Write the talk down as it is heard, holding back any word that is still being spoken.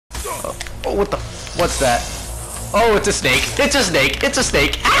Oh, what the? What's that? Oh, it's a snake. It's a snake. It's a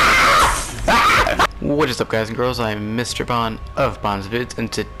snake. Ah! Ah! What is up, guys and girls? I'm Mr. Bon of Bon's Vids, and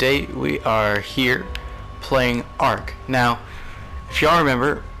today we are here playing Ark. Now, if y'all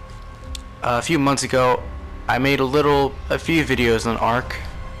remember, a few months ago, I made a few videos on Ark,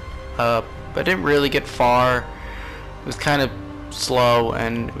 but I didn't really get far. It was kind of slow,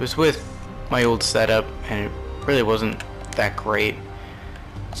 and it was with my old setup, and it really wasn't that great.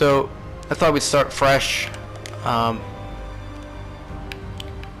 So I thought we'd start fresh.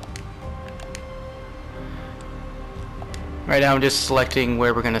 Right now I'm just selecting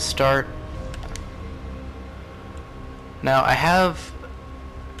where we're gonna start. Now I have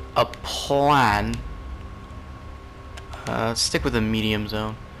a plan. Let's stick with the medium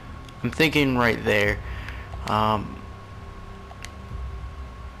zone. I'm thinking right there. I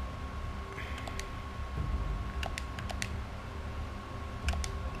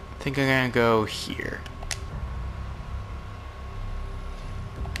think I'm gonna go here.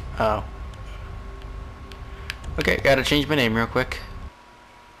 Oh. Okay, gotta change my name real quick.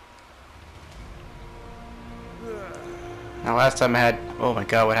 Now last time I had... Oh my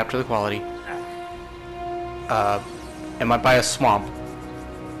god, what happened to the quality? Am I by a swamp?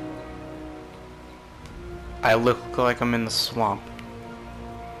 I look like I'm in the swamp.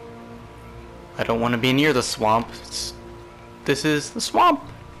 I don't want to be near the swamp. This is the swamp.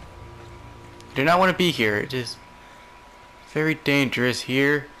 I do not want to be here. It is very dangerous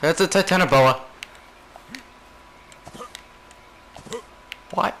here. That's a Titanoboa.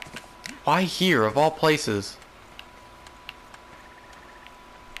 What? Why here, of all places?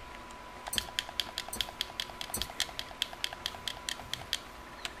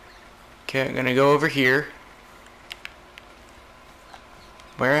 Okay, I'm gonna go over here.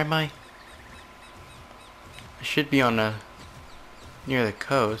 Where am I? I should be on near the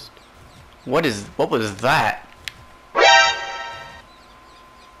coast. What was that?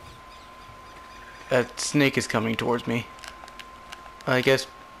 That snake is coming towards me. I guess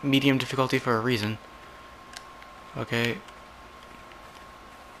medium difficulty for a reason. Okay.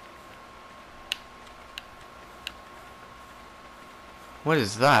 What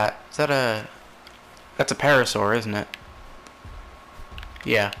is that? Is that a... That's a parasaur, isn't it?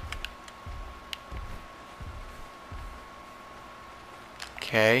 Yeah.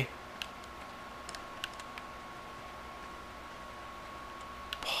 Okay.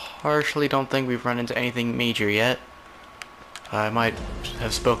 Partially don't think we've run into anything major yet. I might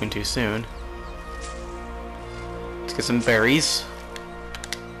have spoken too soon. Let's get some berries.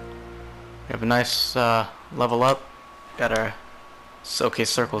 We have a nice level up. Got our Showcase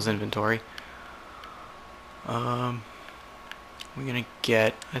Circles inventory. We're gonna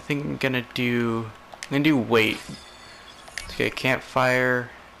get... I think I'm gonna do weight. Let's get a campfire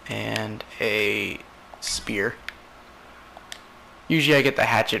and a spear. Usually I get the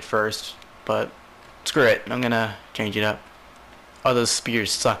hatchet first, but screw it. I'm gonna change it up. Oh, those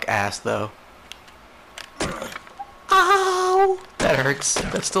spears suck ass, though. Ow! That hurts.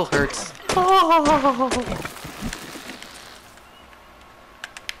 That still hurts. Oh!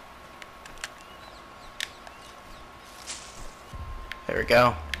 There we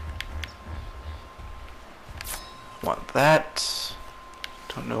go. Want that.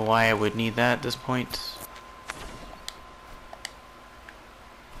 Don't know why I would need that at this point.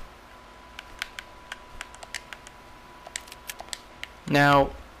 Now,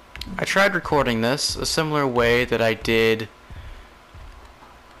 I tried recording this a similar way that I did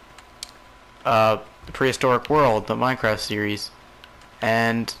the Prehistoric World, the Minecraft series,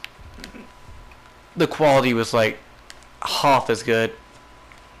 and the quality was like half as good,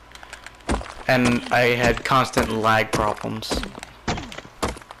 and I had constant lag problems.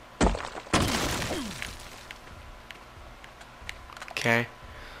 Okay,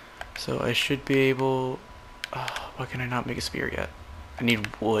 so I should be able... why can I not make a spear yet? I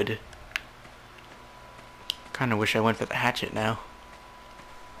need wood. Kinda wish I went for the hatchet now.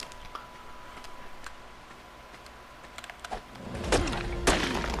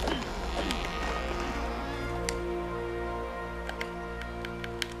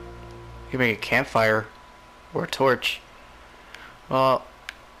 You can make a campfire or a torch. Well,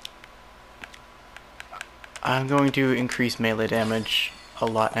 I'm going to increase melee damage a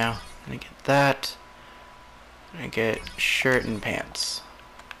lot now. I'm gonna get that. I get shirt and pants.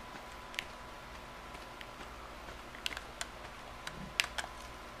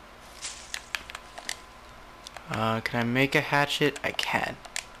 Can I make a hatchet? I can.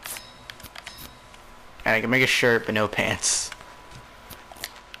 And I can make a shirt but no pants.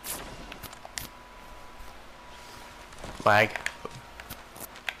 Lag.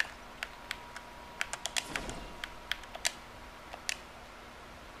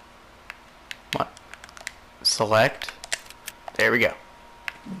 select. There we go.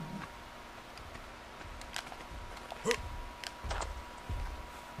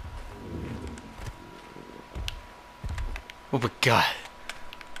 Oh my god.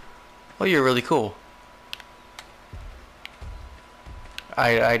 Oh, you're really cool.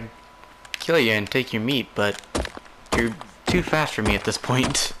 I'd kill you and take your meat, but you're too fast for me at this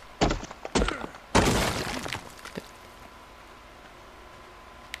point.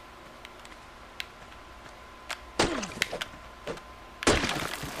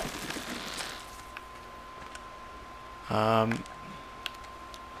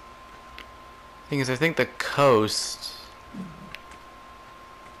 Thing is, I think the coast.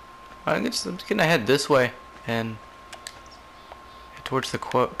 I'm just gonna head this way and head towards the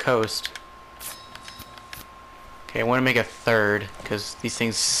coast. Okay, I want to make a third because these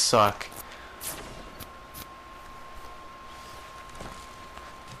things suck.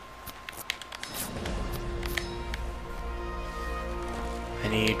 I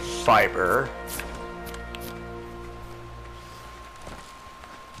need fiber.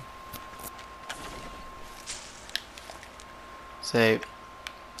 Say,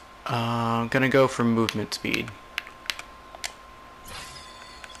 I'm gonna go for movement speed.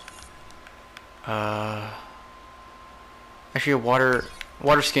 Actually, a water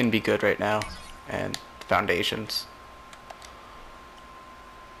skin would be good right now, and foundations.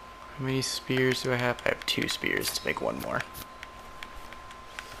 How many spears do I have? I have 2 spears. Let's make 1 more.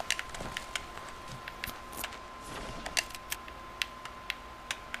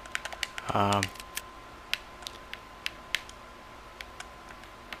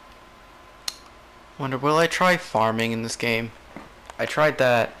 Wonder, will I try farming in this game? I tried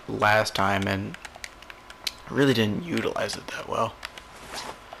that last time and I really didn't utilize it that well.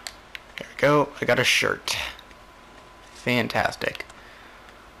 There we go. I got a shirt. Fantastic.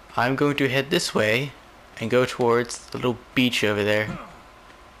 I'm going to head this way and go towards the little beach over there.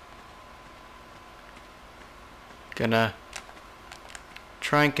 Gonna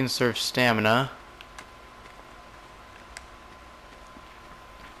try and conserve stamina.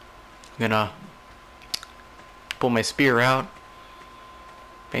 Gonna pull my spear out.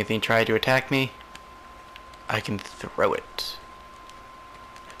 If anything tried to attack me, I can throw it.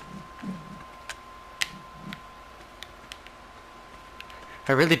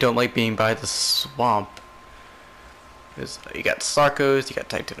 I really don't like being by the swamp. Because you got Sarcos, you got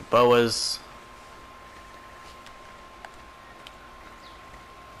Titanoboas.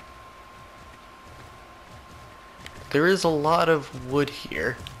 There is a lot of wood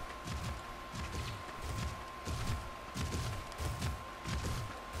here.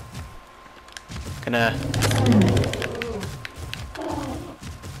 Gonna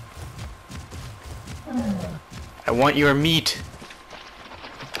I want your meat.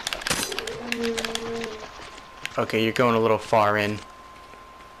 Okay, you're going a little far in.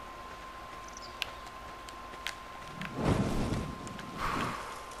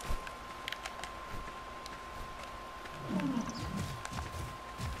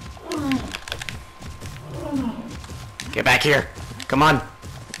 Get back here. Come on.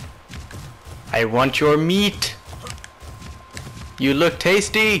 I want your meat. You look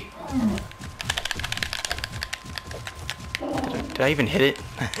tasty. Did I even hit it?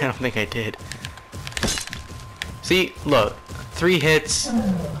 I don't think I did. See, look. 3 hits.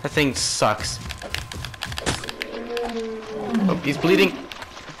 That thing sucks. Oh, he's bleeding.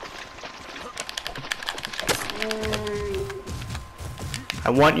 I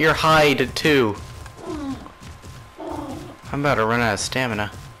want your hide too. I'm about to run out of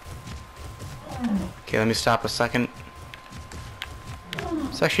stamina. Okay, let me stop a second.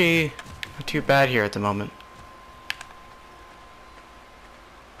 It's actually not too bad here at the moment.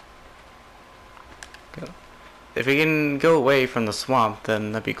 If we can go away from the swamp,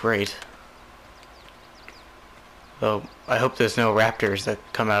 then that'd be great. Though, I hope there's no raptors that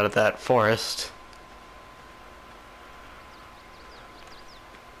come out of that forest.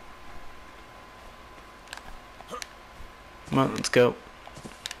 Come on, let's go.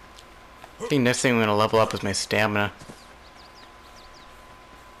 I think next thing I'm gonna level up is my stamina.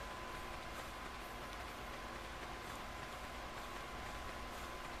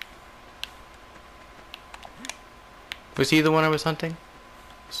 Was he the one I was hunting?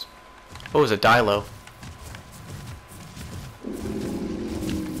 Oh, it was a Dilo.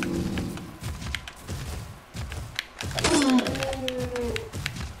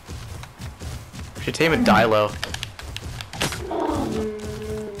 Should tame a Dilo.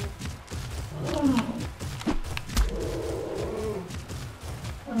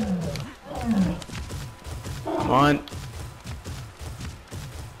 Come on.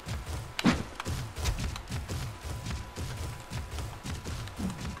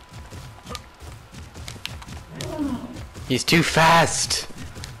 He's too fast.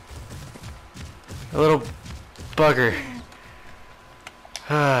 A little bugger.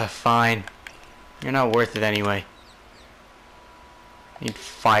 Fine. You're not worth it anyway. Need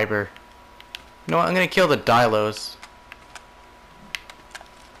fiber. You know what? I'm gonna kill the Dilos.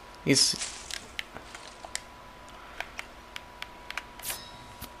 He's...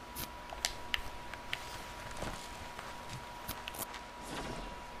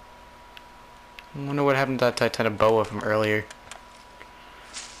 I wonder what happened to that Titanoboa from earlier.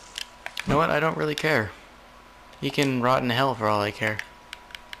 You know what? I don't really care. He can rot in hell for all I care.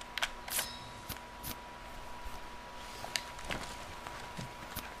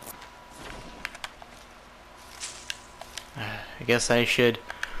 I guess I should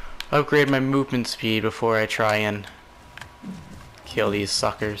upgrade my movement speed before I try and kill these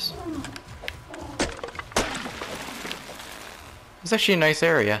suckers. It's actually a nice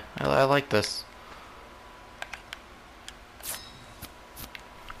area. I like this.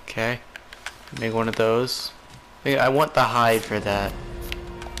 Okay, make one of those. I want the hide for that.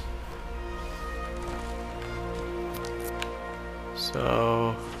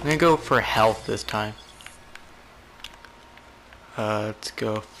 So I'm gonna go for health this time. Let's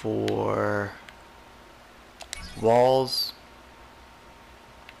go for walls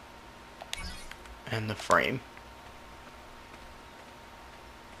and the frame.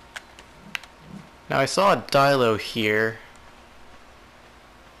 Now I saw a Dilo here.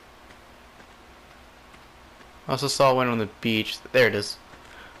 I also saw one on the beach. There it is.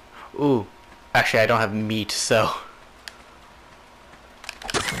 Ooh. Actually, I don't have meat, so...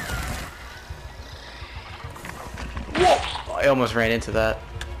 Whoa! I almost ran into that.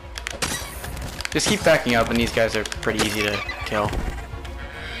 Just keep backing up, and these guys are pretty easy to kill.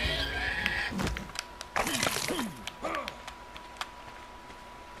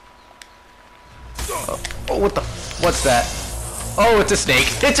 Oh, what the... What's that? Oh, it's a snake!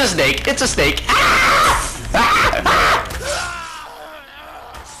 It's a snake! It's a snake! Ah!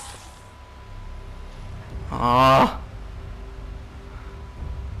 Aww.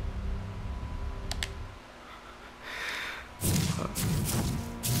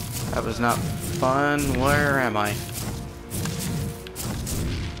 That was not fun. Where am I?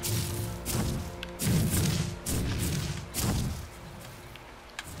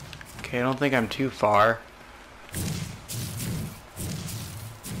 Okay, I don't think I'm too far.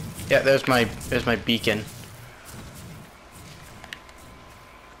 Yeah, there's my beacon.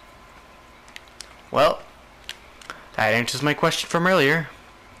 Well, that answers my question from earlier.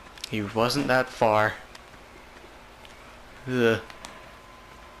 He wasn't that far. Ugh.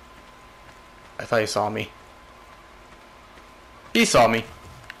 I thought he saw me. He saw me.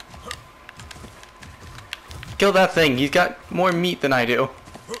 Kill that thing. He's got more meat than I do.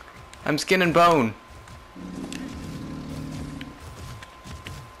 I'm skin and bone.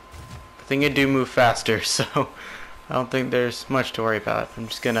 I think I do move faster, so I don't think there's much to worry about. I'm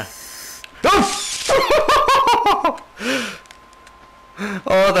just gonna...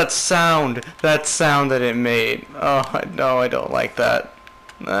 Oh, that sound that it made. Oh, no, I don't like that.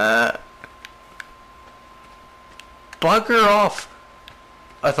 Bugger off.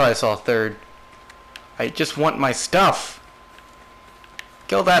 I thought I saw a third. I just want my stuff.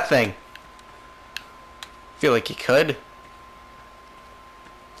 Kill that thing. Feel like you could.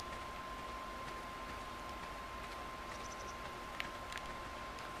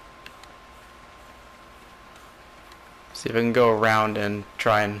 See if I can go around and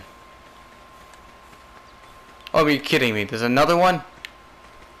try and... Oh, are you kidding me? There's another one?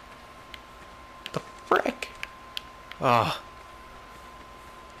 The frick? Oh.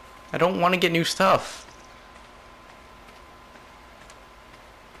 I don't want to get new stuff.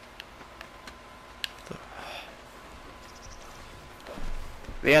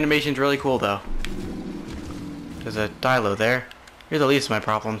 The animation's really cool though. There's a Dilo there. You're the least of my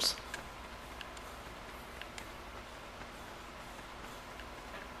problems.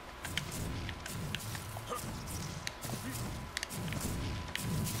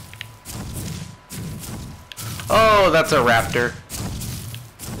 Oh, that's a raptor.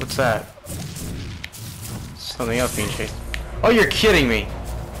 What's that? Something else being chased. Oh, you're kidding me.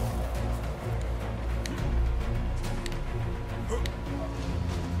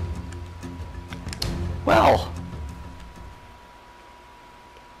 Well,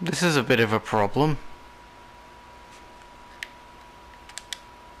 this is a bit of a problem.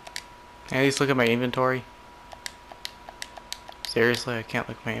 Can I at least look at my inventory? Seriously, I can't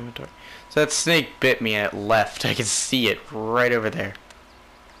look at my inventory. So that snake bit me and it left. I can see it right over there.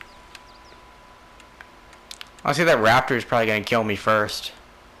 Honestly, that raptor is probably going to kill me first.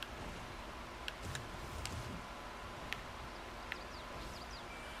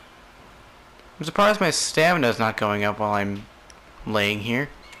 I'm surprised my stamina is not going up while I'm laying here.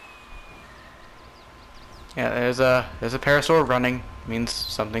 Yeah, there's a parasaur running. Means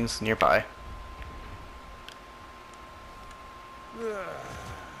something's nearby.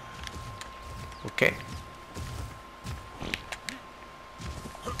 Okay.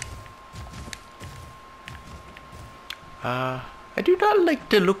 I do not like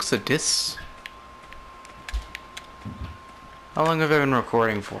the looks of this. How long have I been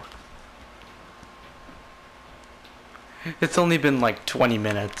recording for? It's only been like 20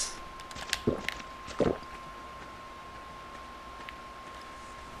 minutes.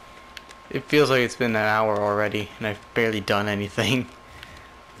 It feels like it's been an hour already, and I've barely done anything.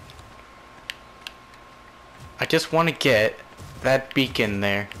 I just want to get that beacon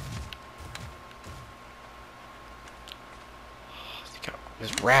there.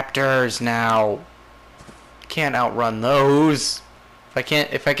 There's raptors now. Can't outrun those.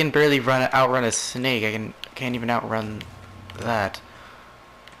 If I can barely outrun a snake, I can't even outrun that.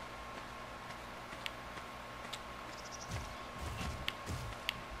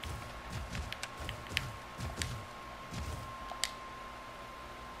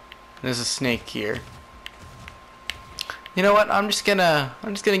 There's a snake here. You know what? I'm just gonna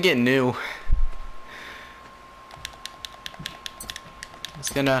get new.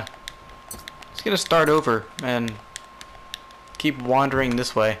 Just gonna start over and keep wandering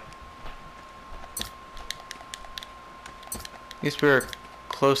this way. At least we're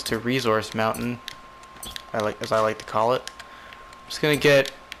close to Resource Mountain, as I like to call it. I'm just gonna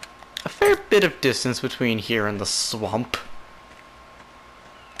get a fair bit of distance between here and the swamp.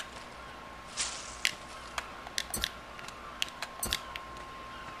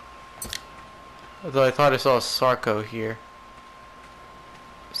 Although I thought I saw a Sarco here.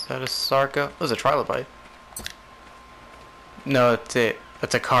 Is that a Sarco? Oh, it's a Trilobite. No, it's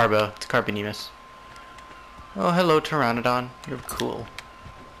a Carbo. It's a Carbonemus. Oh, hello, Pteranodon. You're cool.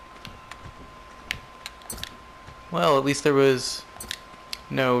 Well, at least there was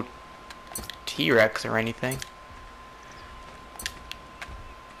no T-Rex or anything.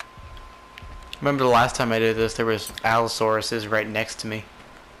 Remember the last time I did this, there was Allosauruses right next to me.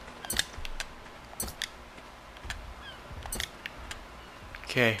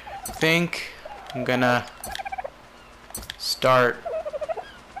 Okay, I think I'm gonna start.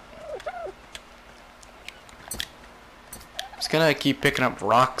 Just gonna keep picking up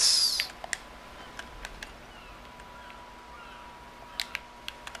rocks.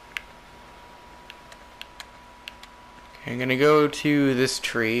 Okay, I'm gonna go to this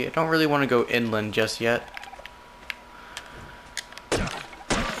tree. I don't really want to go inland just yet.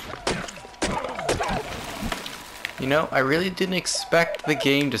 You know, I really didn't expect the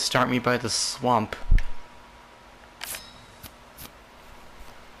game to start me by the swamp.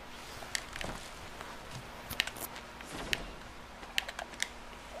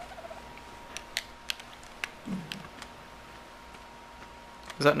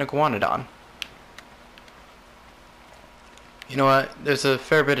 Is that an Iguanodon? You know what? There's a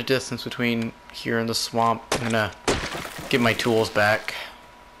fair bit of distance between here and the swamp. I'm gonna get my tools back.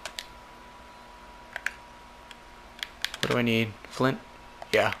 What do I need? Flint?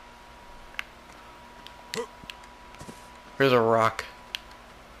 Yeah. Here's a rock.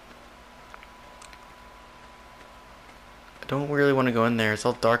 I don't really want to go in there. It's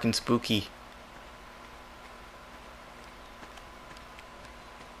all dark and spooky.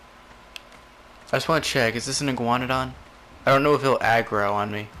 I just want to check. Is this an Iguanodon? I don't know if he'll aggro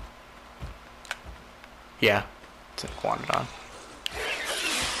on me. Yeah. It's an Iguanodon.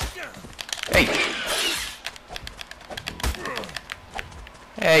 Hey!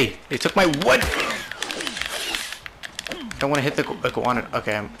 Hey, they took my wood! Don't want to hit the Iguanodon.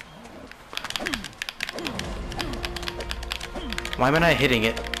 Okay, why am I not hitting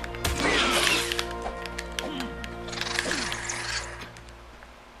it?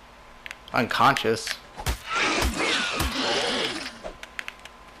 Unconscious.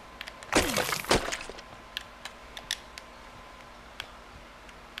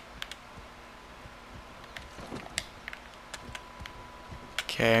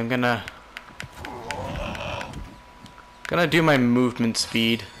 Okay, I'm gonna do my movement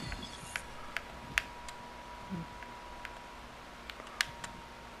speed.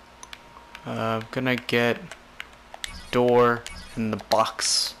 I'm gonna get door in the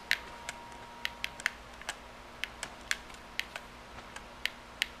box.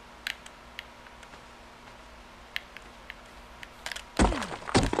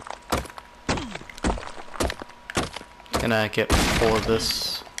 Gonna get full of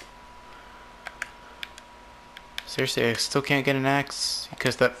this Seriously, I still can't get an axe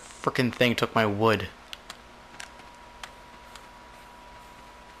because that frickin' thing took my wood.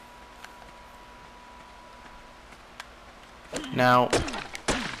 Now,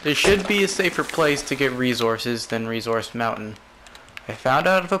 there should be a safer place to get resources than Resource Mountain. I found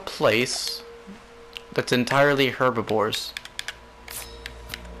out of a place that's entirely herbivores.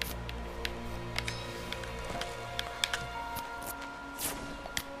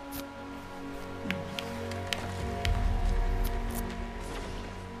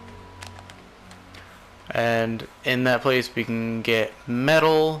 And in that place we can get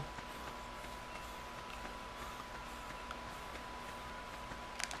metal.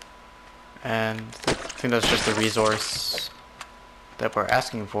 And I think that's just the resource that we're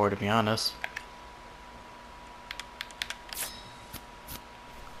asking for, to be honest.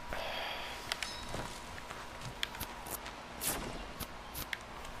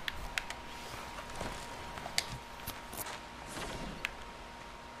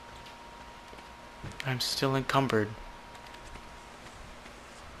 I'm still encumbered.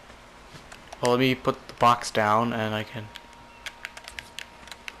 Well, let me put the box down and I can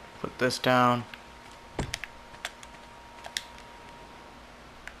put this down.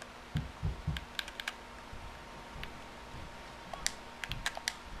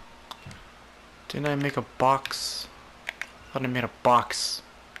 Didn't I make a box? I thought I made a box.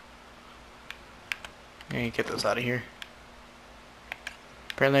 Let me get this out of here.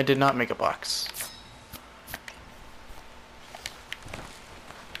 Apparently I did not make a box.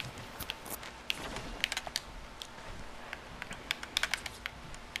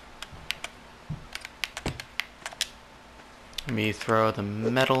 Let me throw the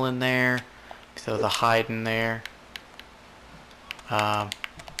metal in there. Throw the hide in there. Let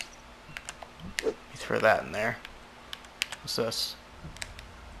me throw that in there. What's this?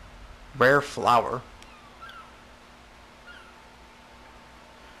 Rare flower.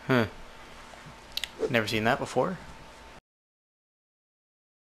 Huh. Never seen that before.